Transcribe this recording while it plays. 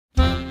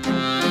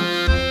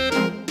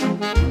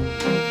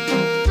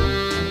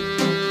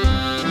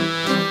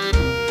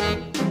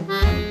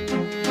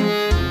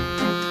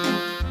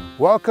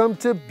Welcome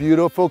to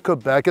beautiful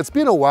Quebec. It's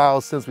been a while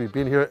since we've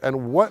been here,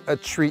 and what a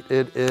treat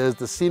it is.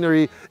 The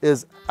scenery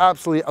is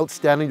absolutely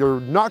outstanding.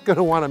 You're not going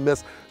to want to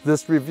miss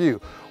this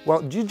review.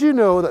 Well, did you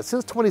know that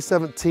since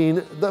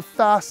 2017, the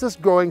fastest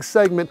growing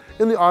segment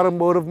in the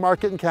automotive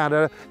market in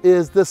Canada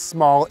is the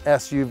small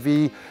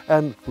SUV?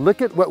 And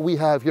look at what we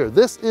have here.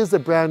 This is the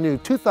brand new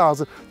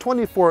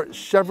 2024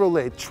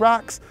 Chevrolet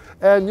Trax.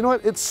 And you know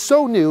what? It's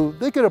so new,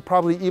 they could have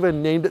probably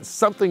even named it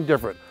something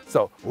different.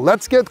 So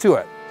let's get to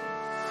it.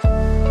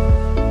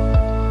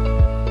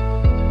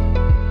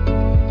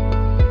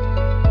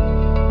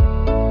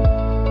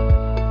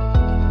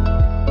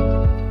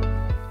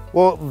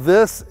 Well,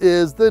 this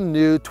is the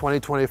new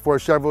 2024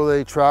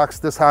 Chevrolet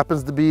Trax. This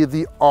happens to be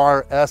the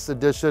RS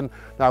edition.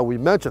 Now, we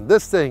mentioned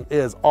this thing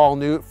is all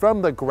new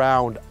from the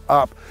ground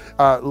up.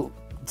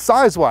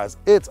 Size-wise,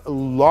 it's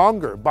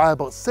longer by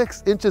about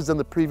 6 inches than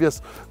the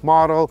previous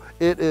model.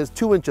 It is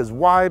 2 inches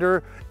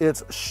wider,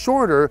 it's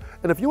shorter,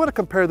 and if you want to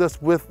compare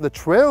this with the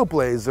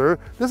Trailblazer,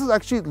 this is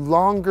actually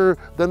longer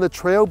than the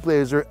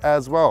Trailblazer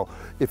as well.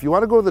 If you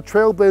want to go to the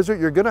Trailblazer,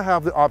 you're going to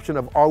have the option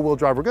of all-wheel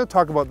drive. We're going to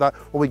talk about that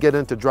when we get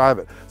into drive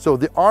it. So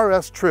the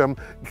RS trim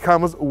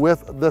comes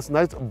with this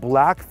nice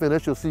black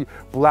finish. You'll see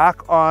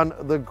black on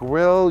the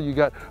grille, you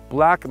got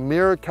black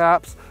mirror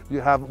caps, you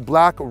have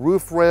black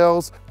roof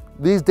rails.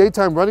 These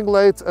daytime running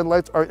lights and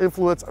lights are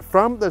influenced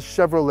from the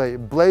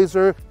Chevrolet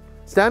Blazer.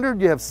 Standard,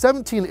 you have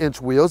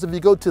 17-inch wheels. If you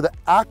go to the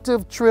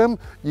active trim,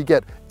 you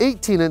get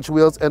 18-inch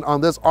wheels, and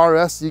on this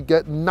RS, you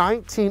get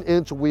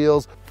 19-inch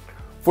wheels.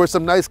 For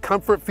some nice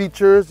comfort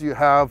features, you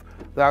have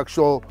the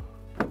actual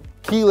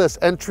keyless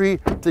entry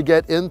to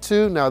get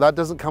into. Now, that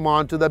doesn't come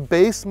on to the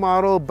base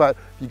model, but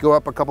you go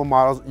up a couple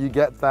models, you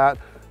get that.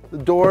 The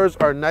doors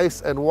are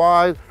nice and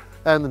wide,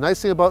 and the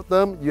nice thing about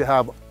them, you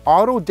have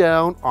auto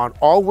down on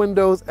all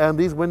windows, and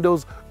these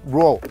windows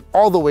roll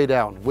all the way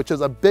down, which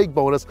is a big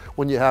bonus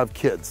when you have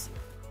kids.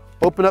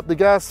 Open up the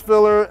gas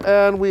filler,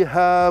 and we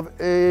have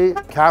a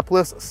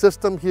capless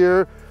system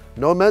here.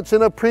 No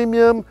mention of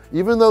premium,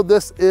 even though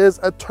this is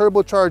a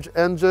turbocharged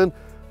engine.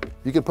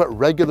 You can put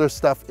regular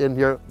stuff in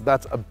here.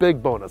 That's a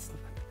big bonus.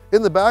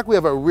 In the back, we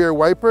have a rear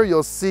wiper.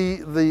 You'll see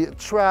the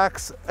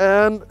Trax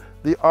and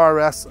the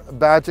RS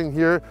badging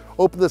here.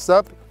 Open this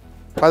up.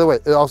 By the way,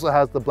 it also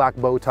has the black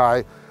bow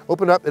tie.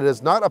 Open up, it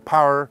is not a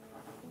power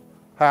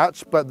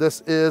hatch, but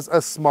this is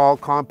a small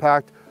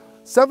compact.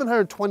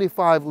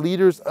 725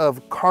 liters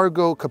of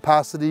cargo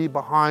capacity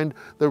behind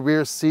the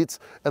rear seats,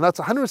 and that's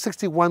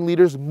 161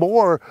 liters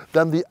more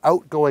than the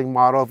outgoing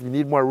model. If you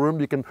need more room,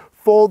 you can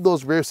fold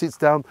those rear seats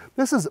down.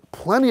 This is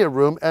plenty of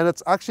room, and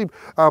it's actually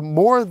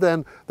more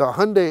than the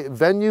Hyundai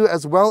Venue,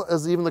 as well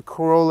as even the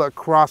Corolla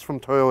Cross from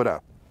Toyota.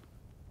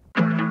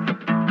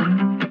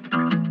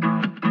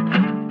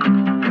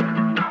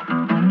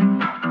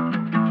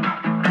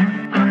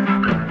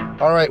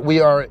 All right, we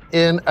are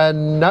in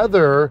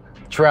another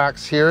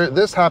Trax here.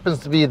 This happens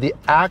to be the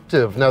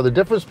Active. Now, the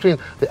difference between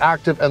the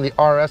Active and the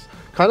RS,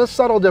 kind of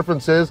subtle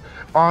differences.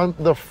 On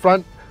the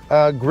front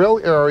grille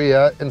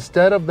area,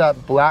 instead of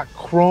that black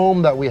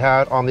chrome that we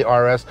had on the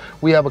RS,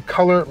 we have a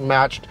color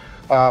matched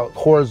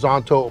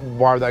horizontal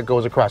bar that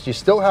goes across. You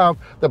still have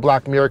the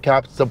black mirror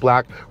caps, the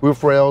black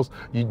roof rails.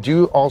 You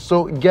do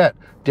also get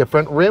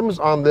different rims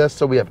on this,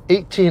 so we have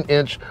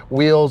 18-inch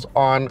wheels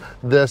on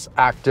this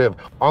Active.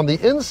 On the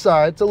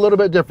inside, it's a little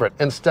bit different.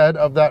 Instead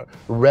of that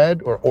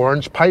red or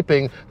orange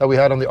piping that we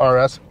had on the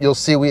RS, you'll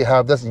see we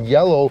have this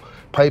yellow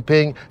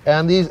piping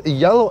and these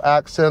yellow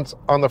accents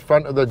on the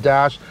front of the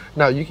dash.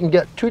 Now, you can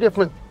get two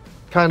different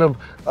kind of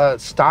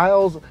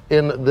styles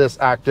in this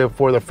Active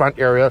for the front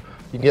area.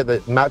 You can get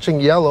the matching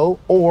yellow,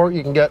 or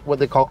you can get what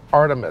they call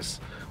Artemis,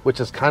 which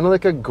is kind of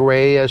like a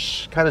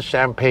grayish, kind of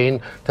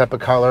champagne type of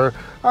color.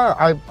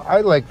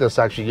 I like this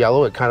actually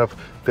yellow. It kind of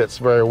fits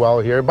very well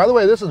here. By the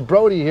way, this is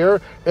Brody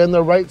here in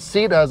the right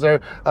seat as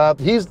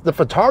he's the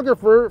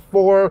photographer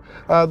for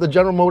the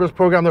General Motors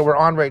program that we're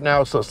on right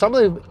now. So some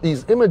of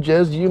these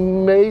images you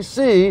may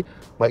see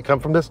might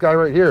come from this guy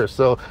right here.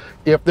 So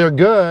if they're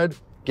good,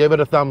 give it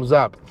a thumbs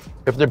up.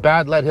 If they're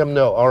bad, let him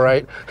know, all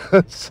right?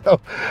 So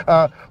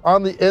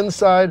on the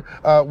inside,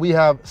 we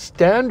have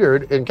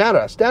standard, in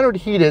Canada, standard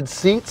heated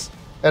seats,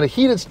 and a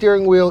heated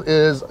steering wheel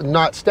is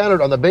not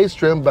standard on the base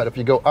trim, but if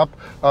you go up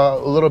a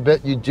little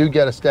bit, you do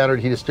get a standard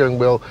heated steering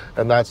wheel,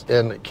 and that's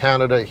in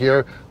Canada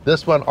here.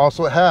 This one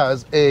also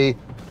has a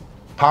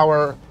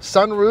power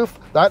sunroof.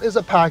 That is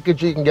a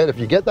package you can get. If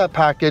you get that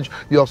package,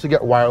 you also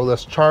get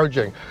wireless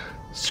charging.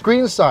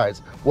 Screen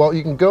size, well,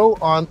 you can go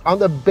on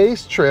the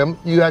base trim,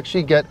 you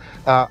actually get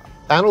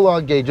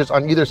analog gauges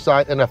on either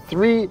side and a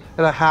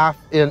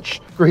 3.5-inch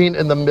screen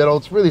in the middle.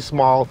 It's really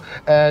small,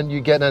 and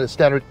you get a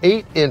standard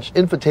 8-inch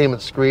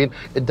infotainment screen.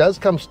 It does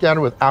come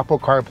standard with Apple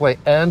CarPlay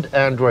and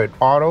Android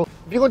Auto.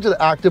 If you go into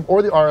the Active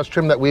or the RS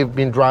trim that we've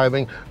been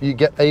driving, you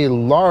get a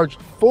large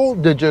full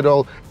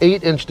digital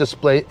 8-inch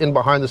display in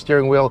behind the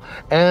steering wheel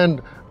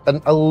and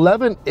an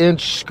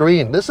 11-inch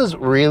screen. This is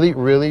really,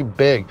 really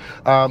big.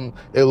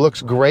 It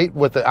looks great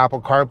with the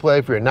Apple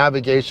CarPlay for your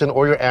navigation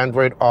or your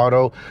Android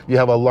Auto. You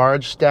have a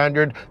large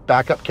standard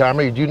backup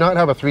camera. You do not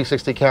have a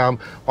 360 cam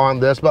on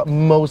this, but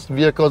most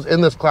vehicles in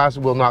this class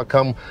will not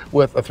come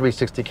with a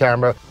 360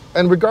 camera.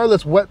 And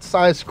regardless what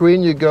size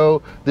screen you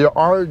go, there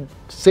are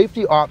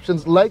safety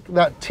options like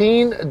that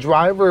teen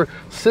driver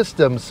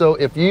system. So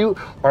if you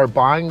are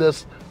buying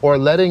this or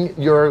letting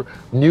your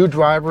new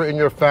driver in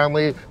your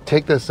family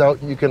take this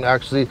out, you can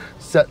actually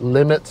set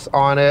limits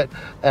on it.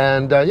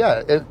 And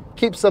yeah, it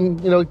keeps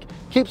them,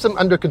 keeps them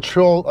under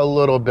control a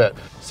little bit.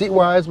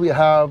 Seat-wise, we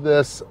have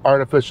this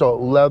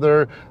artificial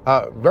leather,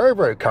 very,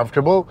 very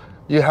comfortable.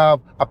 You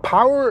have a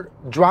power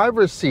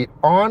driver's seat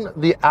on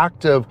the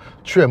active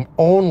trim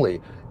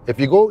only. If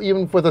you go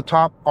even for the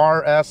top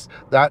RS,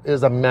 that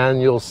is a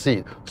manual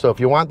seat. So if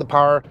you want the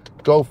power,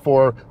 go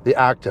for the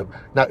active.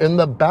 Now in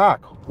the back,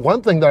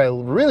 one thing that I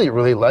really,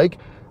 really like,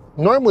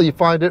 normally you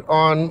find it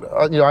on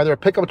either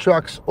pickup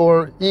trucks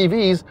or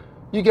EVs,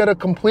 you get a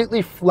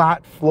completely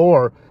flat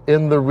floor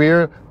in the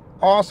rear.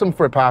 Awesome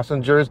for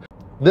passengers.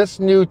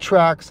 This new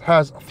Trax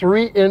has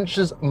 3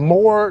 inches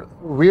more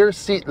rear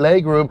seat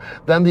legroom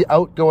than the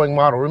outgoing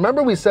model.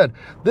 Remember we said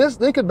this,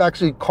 they could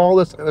actually call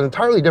this an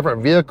entirely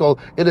different vehicle.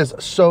 It is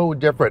so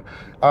different.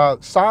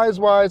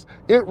 Size-wise,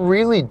 it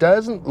really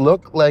doesn't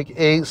look like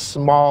a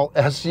small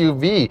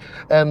SUV.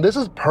 And this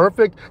is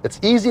perfect. It's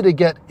easy to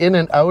get in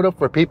and out of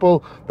for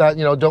people that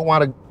don't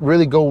want to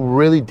really go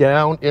really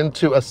down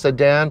into a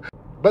sedan.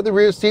 But the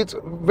rear seats,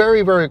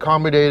 very, very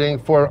accommodating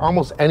for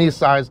almost any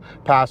size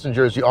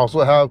passengers. You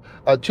also have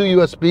 2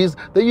 USBs.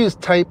 They use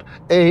Type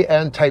A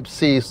and Type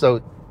C,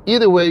 so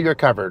either way you're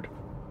covered.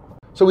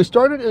 So we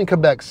started in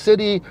Quebec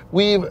City.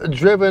 We've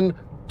driven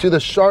to the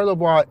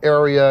Charlevoix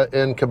area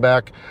in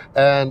Quebec,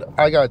 and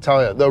I gotta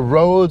tell you, the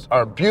roads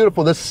are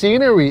beautiful. The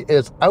scenery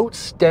is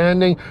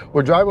outstanding.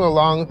 We're driving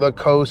along the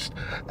coast,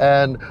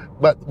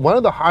 but one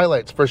of the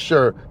highlights for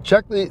sure,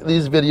 check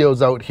these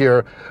videos out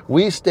here.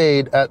 We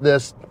stayed at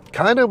this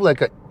kind of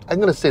like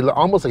I'm gonna say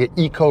almost like an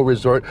eco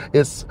resort.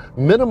 It's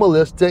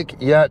minimalistic,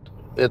 yet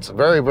it's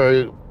very,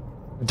 very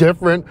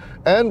different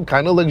and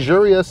kind of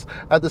luxurious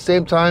at the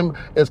same time.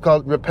 It's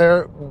called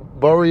Repair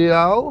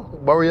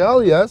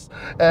Boreal, yes.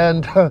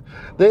 And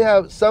they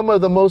have some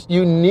of the most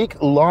unique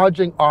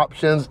lodging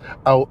options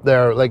out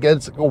there. Like,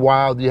 it's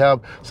wild. You have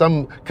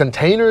some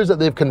containers that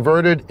they've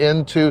converted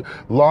into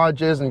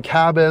lodges and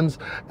cabins.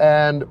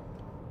 And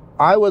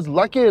I was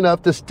lucky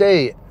enough to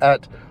stay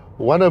at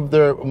one of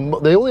their,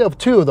 they only have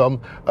 2 of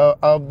them,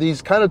 of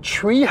these kind of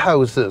tree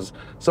houses.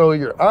 So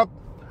you're up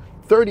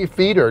 30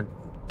 feet or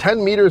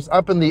 10 meters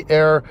up in the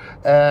air,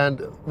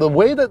 and the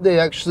way that they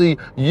actually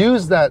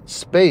use that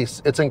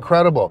space, it's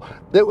incredible.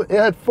 It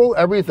had full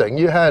everything.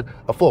 You had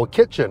a full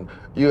kitchen,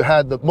 you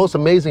had the most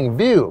amazing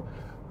view,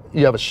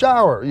 you have a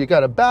shower, you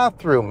got a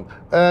bathroom,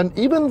 and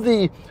even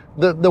the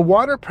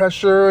water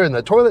pressure and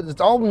the toilet,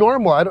 it's all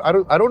normal. I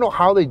don't know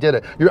how they did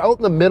it. You're out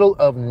in the middle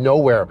of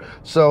nowhere.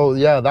 So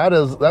yeah, that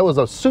was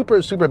a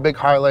super, super big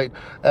highlight.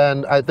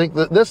 And I think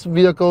that this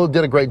vehicle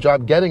did a great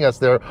job getting us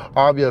there,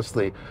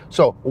 obviously.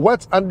 So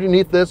what's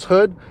underneath this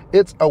hood?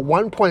 It's a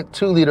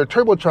 1.2 liter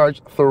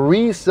turbocharged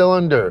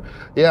 3-cylinder.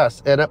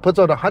 Yes, and it puts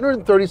out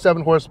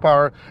 137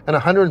 horsepower and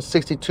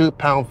 162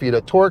 pound-feet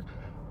of torque.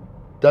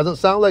 Doesn't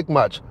sound like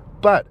much,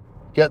 but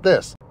get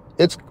this.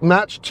 It's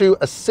matched to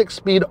a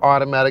 6-speed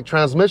automatic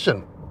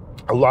transmission.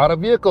 A lot of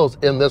vehicles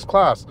in this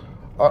class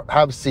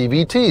have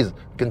CVTs,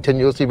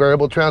 continuously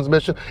variable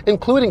transmission,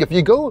 including if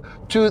you go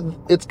to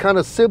its kind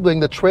of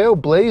sibling, the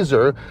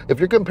Trailblazer. If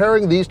you're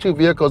comparing these 2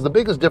 vehicles, the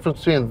biggest difference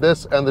between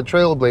this and the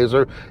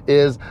Trailblazer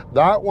is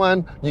that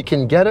one, you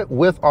can get it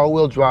with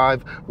all-wheel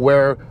drive,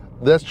 where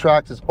this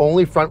Trax is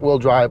only front-wheel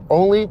drive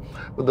only.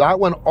 That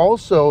one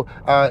also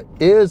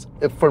is,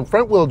 from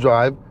front-wheel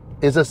drive,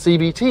 is a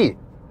CVT.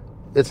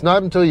 It's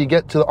not until you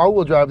get to the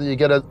all-wheel drive that you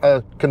get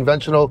a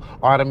conventional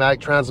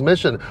automatic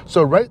transmission.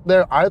 So right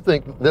there, I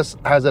think this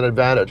has an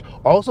advantage.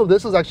 Also,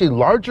 this is actually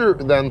larger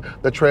than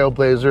the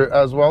Trailblazer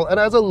as well, and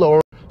has a lower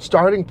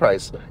starting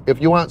price.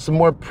 If you want some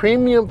more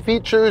premium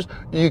features,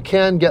 you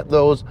can get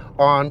those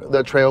on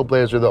the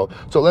Trailblazer though.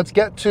 So let's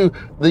get to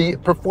the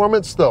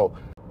performance though.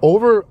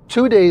 Over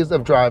 2 days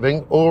of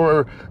driving,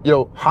 over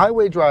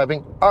highway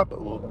driving, up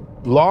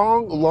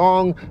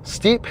long,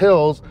 steep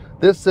hills,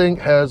 this thing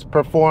has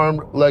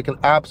performed like an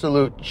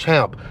absolute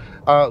champ.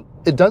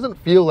 It doesn't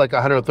feel like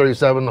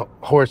 137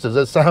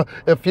 horses.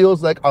 It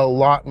feels like a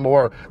lot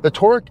more. The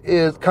torque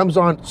comes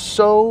on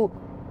so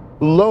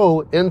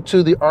low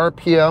into the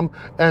RPM,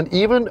 and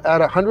even at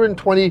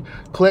 120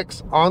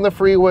 clicks on the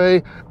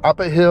freeway,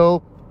 up a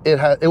hill,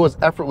 it was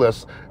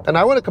effortless. And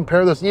I want to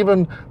compare this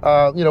even,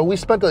 we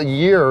spent a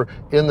year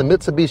in the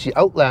Mitsubishi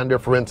Outlander,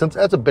 for instance.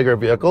 That's a bigger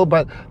vehicle,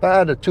 but that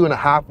had a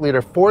 2.5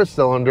 liter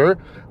 4-cylinder,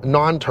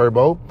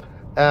 non-turbo,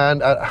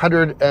 and at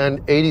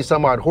 180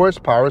 some odd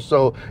horsepower.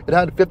 So it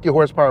had 50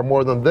 horsepower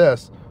more than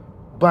this,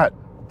 but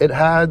it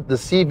had the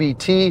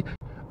CVT.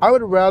 I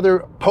would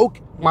rather poke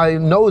my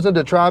nose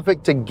into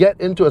traffic to get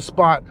into a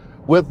spot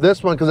with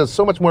this one because it's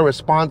so much more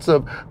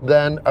responsive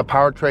than a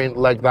powertrain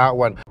like that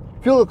one.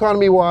 Fuel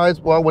economy wise,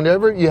 well,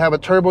 whenever you have a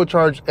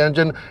turbocharged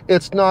engine,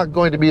 it's not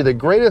going to be the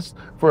greatest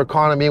for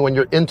economy when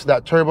you're into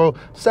that turbo.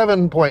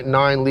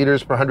 7.9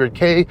 liters per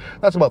 100K.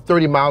 That's about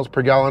 30 miles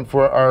per gallon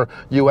for our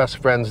US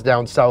friends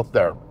down south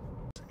there.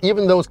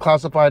 Even though it's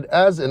classified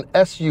as an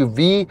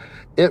SUV,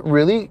 it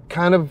really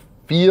kind of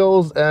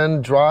feels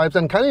and drives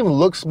and kind of even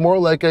looks more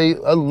like a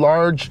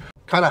large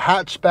kind of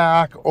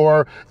hatchback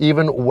or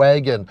even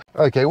wagon.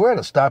 Okay, we're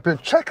gonna stop here.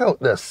 Check out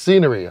this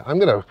scenery. I'm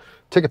gonna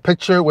take a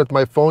picture with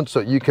my phone so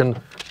you can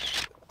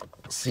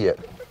see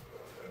it.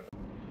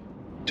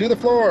 To the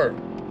floor.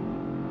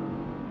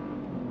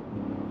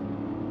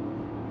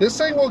 This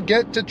thing will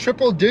get to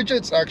triple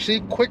digits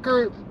actually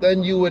quicker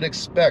than you would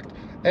expect.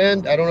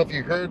 And I don't know if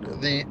you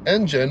heard the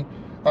engine,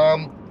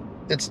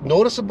 it's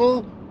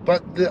noticeable,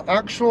 but the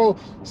actual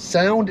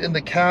sound in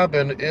the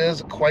cabin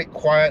is quite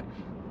quiet.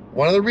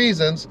 One of the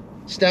reasons,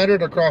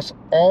 standard across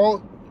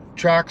all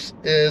Trax,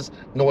 is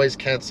noise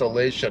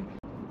cancellation.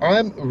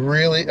 I'm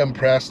really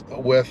impressed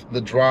with the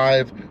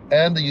drive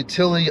and the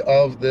utility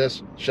of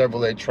this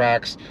Chevrolet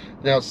Trax.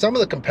 Now, some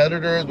of the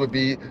competitors would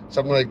be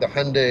something like the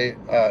Hyundai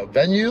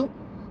Venue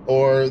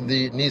or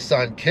the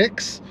Nissan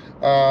Kicks,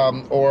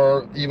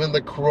 or even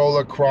the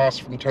Corolla Cross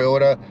from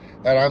Toyota.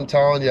 And I'm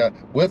telling you,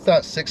 with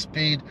that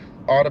 6-speed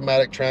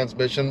automatic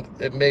transmission,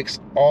 it makes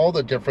all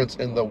the difference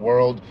in the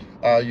world.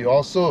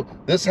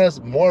 This has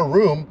more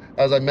room,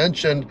 as I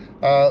mentioned,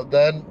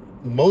 than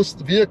most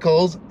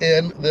vehicles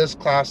in this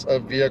class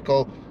of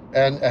vehicle,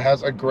 and it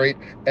has a great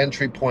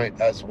entry point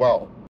as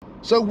well.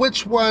 So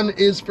which one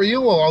is for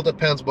you? Well, it all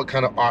depends what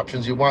kind of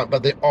options you want,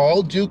 but they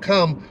all do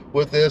come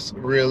with this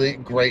really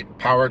great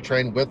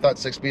powertrain with that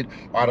 6-speed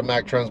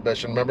automatic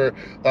transmission. Remember,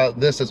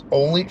 this is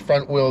only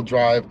front wheel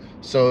drive,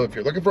 so if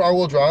you're looking for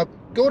all-wheel drive,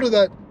 go to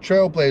that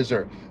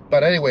Trailblazer.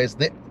 But anyways,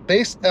 the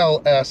base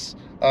LS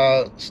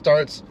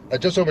starts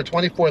at just over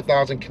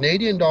 24,000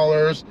 Canadian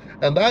dollars,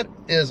 and that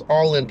is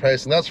all in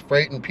price, and that's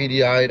freight and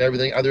PDI and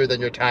everything other than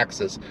your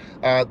taxes.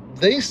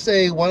 They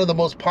say one of the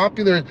most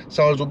popular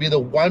sellers will be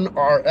the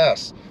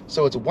 1RS.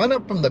 So it's one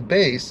up from the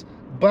base,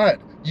 but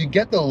you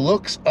get the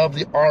looks of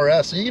the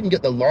RS. So you even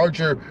get the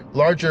larger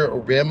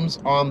rims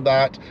on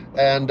that,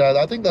 and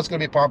I think that's going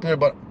to be popular.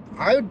 But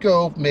I would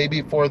go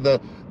maybe for the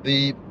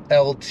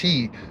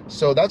LT.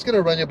 So that's going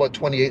to run you about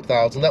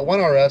 28,000. That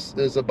 1RS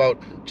is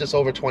about just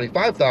over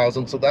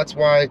 25,000. So that's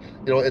why,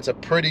 it's a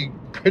pretty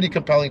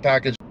compelling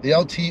package. The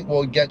LT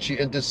will get you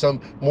into some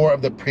more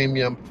of the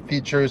premium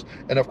features.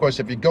 And of course,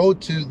 if you go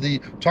to the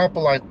top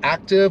of line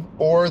Active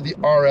or the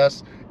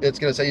RS, it's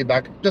going to set you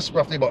back just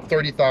roughly about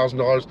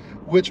 $30,000,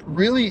 which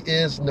really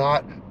is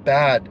not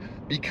bad,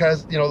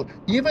 because,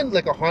 even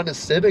like a Honda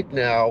Civic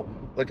now,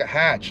 like a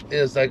hatch,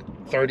 is like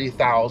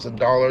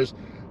 $30,000.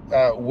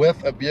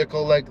 With a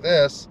vehicle like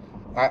this,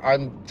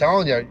 I'm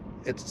telling you,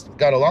 it's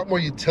got a lot more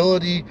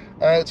utility.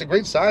 It's a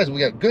great size.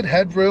 We got good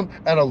headroom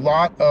and a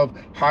lot of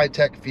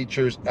high-tech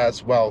features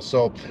as well.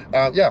 So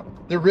yeah,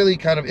 there really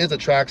kind of is a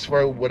Trax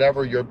for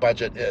whatever your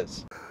budget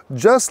is.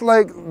 Just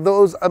like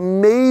those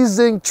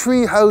amazing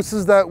tree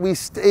houses that we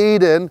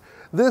stayed in,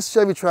 this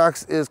Chevy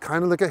Trax is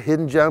kind of like a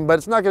hidden gem, but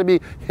it's not going to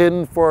be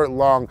hidden for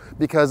long,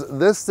 because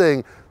this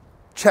thing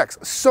checks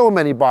so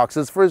many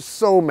boxes for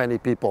so many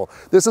people.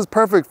 This is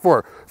perfect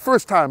for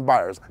first-time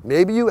buyers.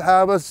 Maybe you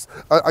have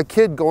a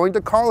kid going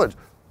to college.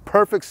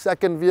 Perfect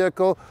second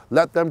vehicle,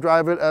 let them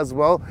drive it as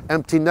well.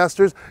 Empty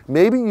nesters,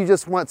 maybe you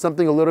just want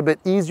something a little bit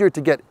easier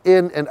to get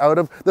in and out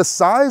of. The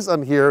size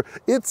on here,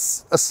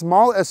 it's a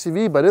small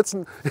SUV, but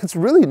it's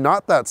really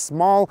not that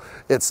small.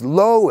 It's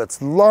low,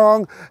 it's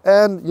long,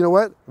 and you know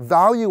what?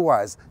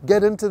 Value-wise,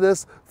 get into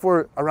this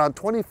for around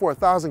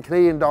 24,000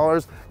 Canadian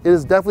dollars. It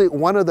is definitely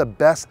one of the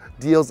best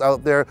deals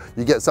out there.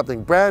 You get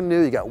something brand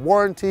new, you get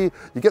warranty,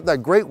 you get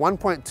that great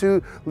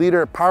 1.2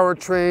 liter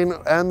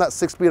powertrain and that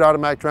 6-speed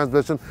automatic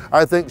transmission.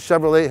 I think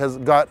Chevrolet has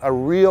got a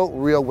real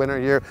winner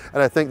here,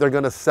 and I think they're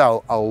gonna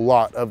sell a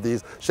lot of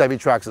these Chevy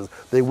Traxes.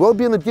 They will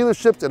be in the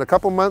dealerships in a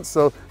couple months,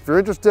 so if you're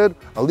interested,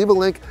 I'll leave a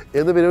link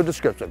in the video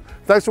description.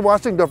 Thanks for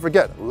watching. Don't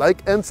forget,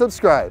 like and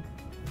subscribe.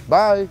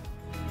 Bye.